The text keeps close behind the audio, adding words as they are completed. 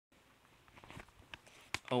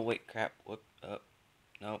Oh wait, crap. What?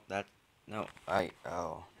 No, no. Oh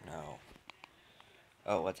no.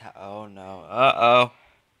 Oh, oh no. Uh-oh.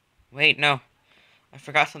 Wait, no. I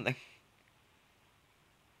forgot something.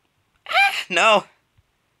 No.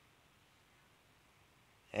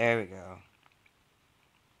 There we go.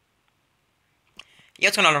 Yeah,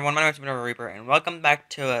 what's going on, everyone? My name is Minerva Reaper, and welcome back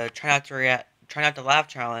to a Try Not to Laugh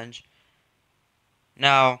challenge.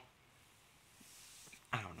 Now,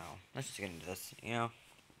 I don't know. Let's just get into this, you know?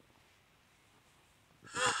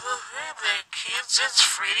 Hey there, kids, it's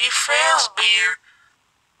Freddy Fazbear.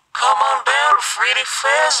 Come on down to Freddy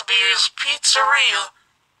Fazbear's Pizzeria.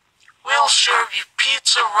 We'll serve you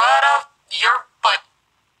pizza right off your butt.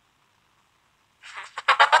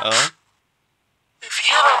 Oh? If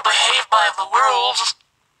you don't behave by the rules,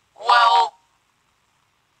 well,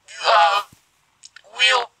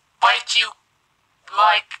 we'll bite you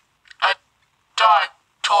like a dog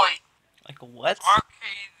toy. Like what?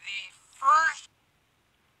 Okay, the first...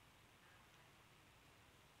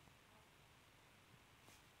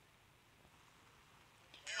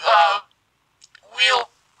 we'll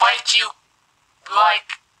bite you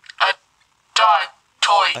like a dog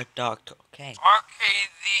toy. A dog. Okay. Okay,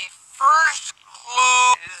 the first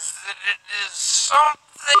clue is that it is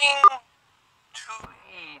something to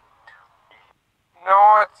eat. No,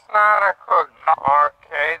 it's not a cookie.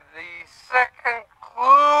 Okay, the second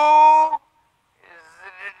clue is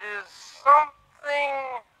that it is something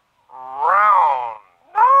round.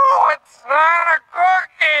 No, it's not a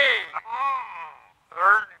cookie.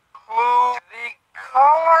 Third clue, the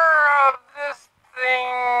color of this thing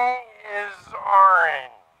is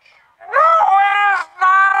orange. No, it is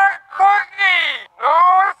not a cookie! No,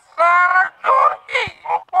 it's not a cookie!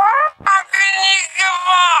 What? How can you give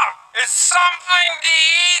up? It's something to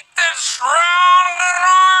eat that's round and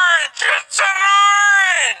orange! It's an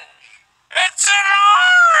orange! It's an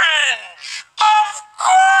orange! Of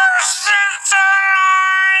course it's an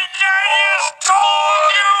orange! I just told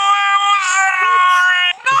you it was an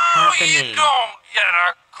orange! No, you happening? don't get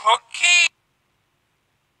a cookie!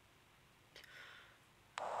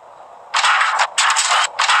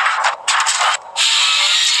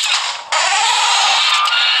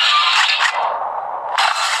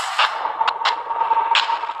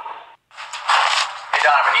 Hey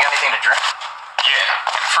Donovan, you got anything to drink? Yeah,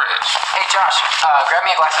 in the fridge. Hey Josh, grab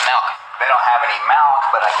me a glass of milk. They don't have any milk,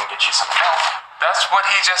 but I can get you some milk. That's what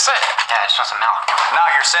he just said. Yeah, I just want some milk. No,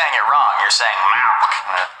 you're saying it wrong. You're saying milk,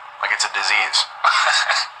 like it's a disease.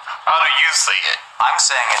 How do you say it? I'm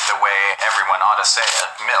saying it the way everyone ought to say it.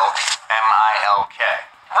 Milk, M-I-L-K.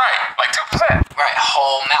 Right, like 2%. Right,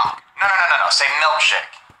 whole milk. No. Say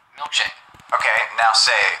milkshake. Milkshake. Okay, now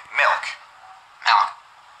say milk. Milk.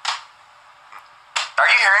 Are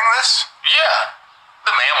you hearing this? Yeah,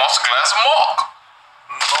 the man wants a glass of milk.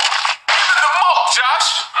 Milk? The milk,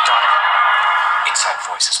 Josh. Donovan, inside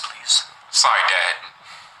voices, please. Sorry, Dad.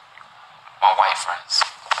 My white friends.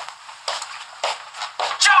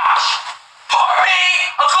 Josh! Pour me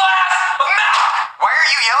a glass of milk! Why are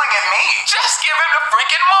you yelling at me? Just give him the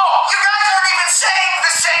freaking milk. You guys aren't even saying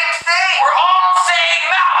the same thing! We're all saying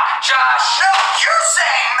milk, Josh. No, you're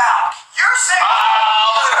saying milk! You're saying...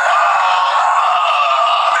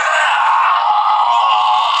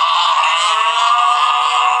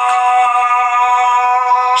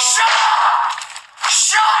 Shut up!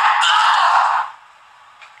 Shut up!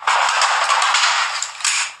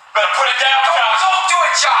 Better put it down, Josh. Don't do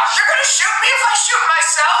it, Josh! You're gonna shoot me if I shoot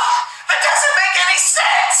myself? That doesn't make any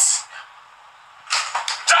sense!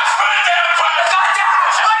 Josh, put it down, Josh.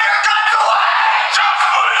 Josh, let your gun away! Josh,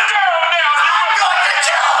 put it down now. I'm going to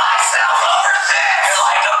kill myself over this! You're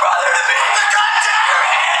like a brother to me! The gun's in your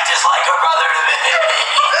hand just like a brother to me!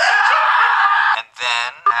 And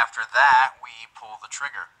then, after that, we pull the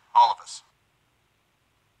trigger. All of us.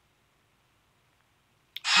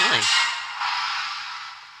 Really?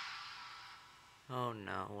 Oh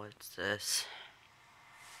no, what's this?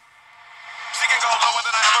 She can go lower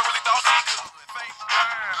than I ever really thought she could. Face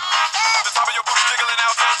burn. The top of your boots jiggling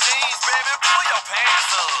out your jeans, baby. Pull your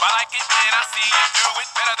pants up. I like it when I see you do it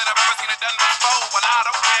better than I've ever seen it done before. A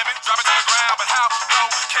lot of women drop it to the ground, but how low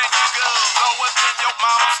can you go? Lower than your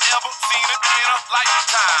mama's ever seen it in a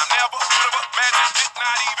lifetime. Never would have imagined it,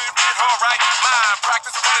 not even with her right mind.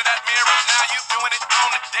 Practice in front of that mirror, now you doing it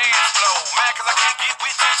on the dance floor. Mad cause I can't get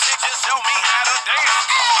with your chick, just show me how to dance.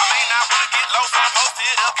 I may not wanna get low, so I post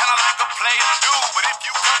it up, kinda like a player do. But if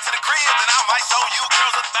you come to the crib, then I might show you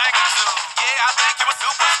girls a thing or two. Yeah, I think you a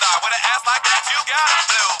superstar. With an ass like that, you gotta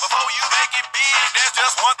blow. Before you make it big, there's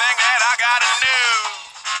just one thing that I gotta know.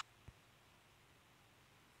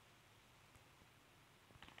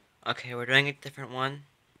 Okay, we're doing a different one.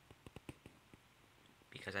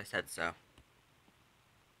 I said so.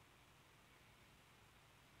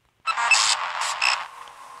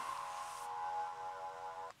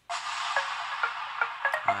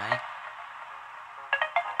 Hi.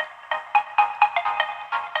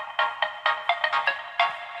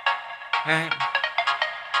 Alright.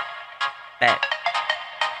 Bet.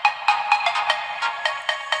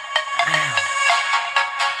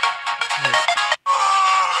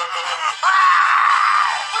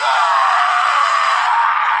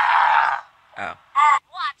 Oh.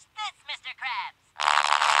 Watch this, Mr. Krabs.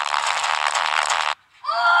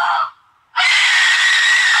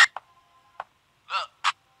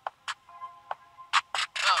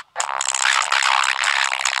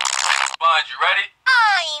 Bud, you ready?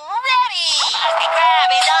 I'm ready! Mr. Krab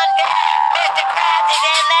is on deck! Mr. Krabs is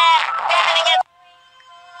in there! Standing at...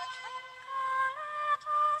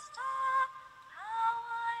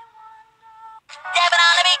 Stepping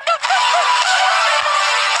on the beat!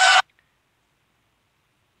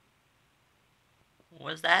 What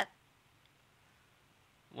was that?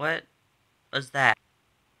 What was that?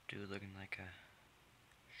 Dude looking like a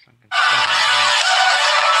shrunken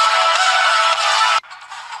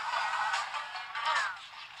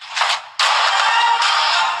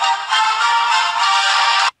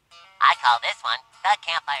I call this one the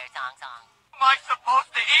Campfire Song. Am I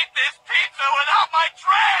supposed to eat this pizza without my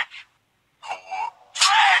trick?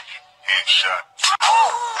 Trick! Headshot.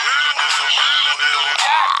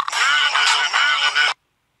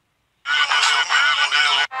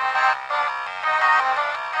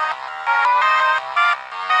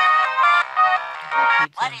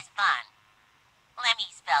 What is fun? Let me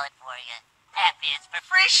spell it for you. F is for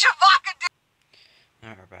free Shavaka.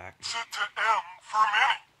 Now we're back. Set to M for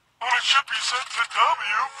many. When it should be set to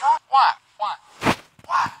W for what?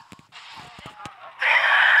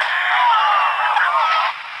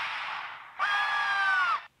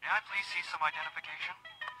 May I please see some identification?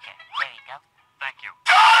 Sure, there you go. Thank you.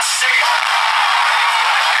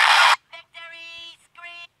 Victory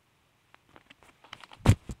scream!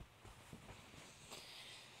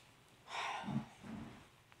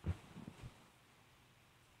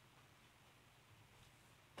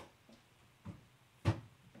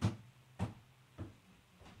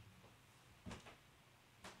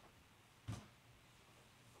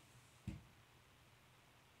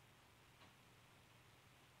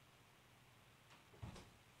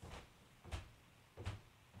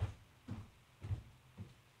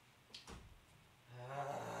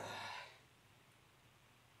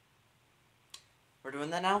 We're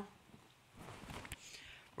doing that now?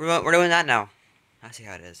 We're doing that now. I see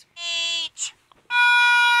how it is. Each. Hey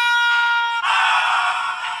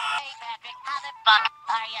Patrick, how the fuck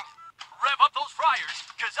are you? Rev up those fryers,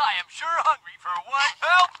 cause I am sure hungry for one.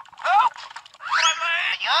 Help! Help! My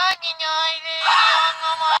leg!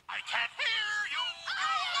 I can't hear you!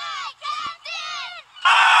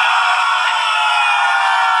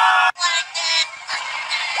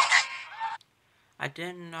 I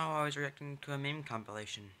didn't know I was reacting to a meme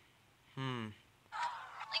compilation.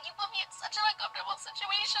 Like, you put me in such an uncomfortable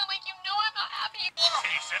situation. Like, you know I'm not happy.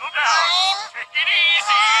 Hey, settle down! Take it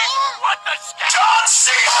easy! What the John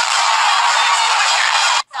Cena!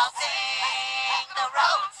 So sing the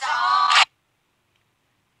road song.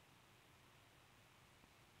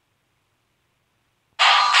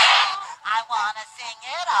 I wanna sing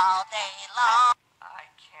it all day long. I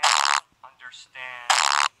can't understand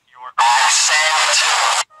your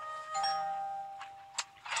accent.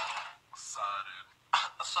 Excited.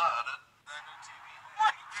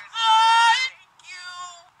 Thank you.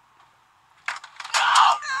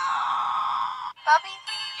 Bubby,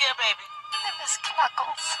 Yeah, baby. I miss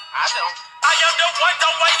Knuckles. I don't. I am the one.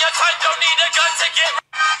 Don't wait your time. Don't need a gun to get.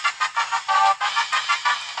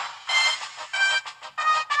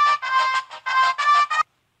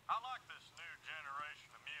 I like this new generation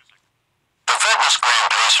of music. The Fitness Gram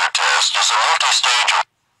Pacer test is a multi-stage.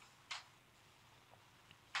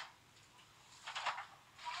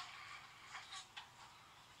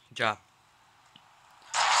 Good job.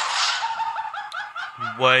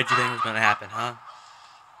 What did you think was gonna happen, huh?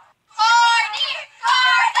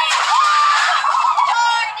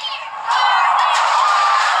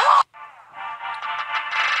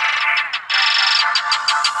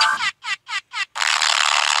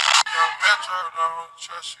 Metro don't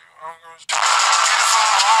trust you. I'm gonna beautiful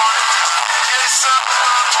morning. It's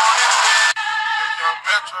Sunday morning. Young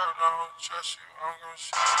Metro don't trust you. I'm gonna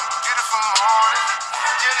beautiful morning.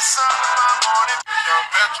 It's Sunday morning. Young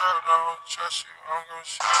Metro don't trust you. I'm gonna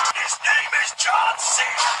His name is John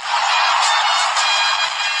Cena.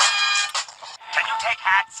 Can you take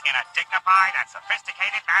hats in a dignified and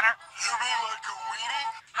sophisticated manner? You mean like a weenie?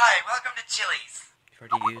 Hi, welcome to Chili's. You've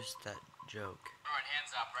already used that joke. Everyone,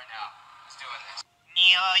 hands up right now. Who's doing this?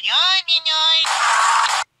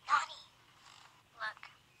 Donnie, look.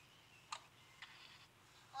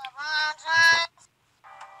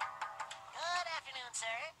 Good afternoon,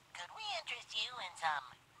 sir. Could we interest you in some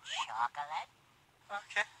chocolate?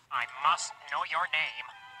 Okay. I must know your name.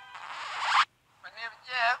 My name's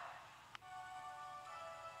Jeff.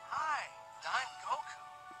 Hi, I'm Goku.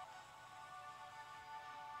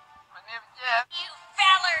 My name's Jeff. You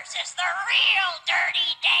fellers is the real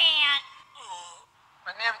Dirty Dan.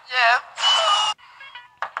 My name's Jeff.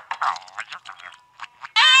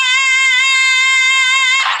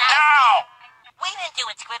 Now! We didn't do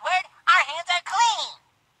it, Squidward. Our hands are clean.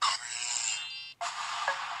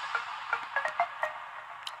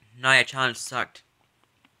 No, your challenge sucked.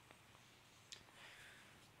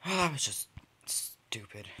 Oh, that was just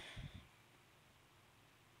stupid.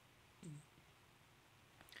 That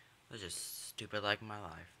was just stupid like my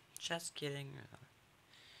life. Just kidding.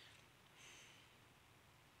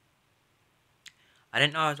 I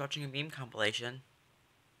didn't know I was watching a meme compilation.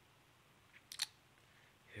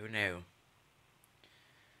 Who knew?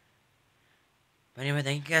 But anyway,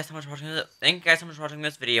 thank you guys so much for watching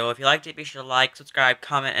this video. If you liked it, be sure to like, subscribe,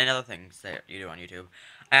 comment, and other things that you do on YouTube.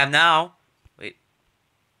 I have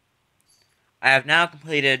now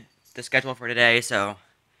completed the schedule for today, so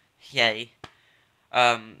yay.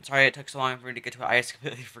 Sorry it took so long for me to get to it. I just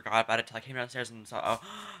completely forgot about it till I came downstairs and saw, oh,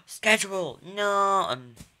 schedule! No!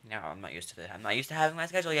 No, I'm not used to it. I'm not used to having my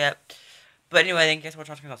schedule yet. But anyway, thank you guys so much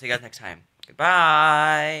for watching. I'll see you guys next time.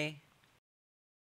 Goodbye!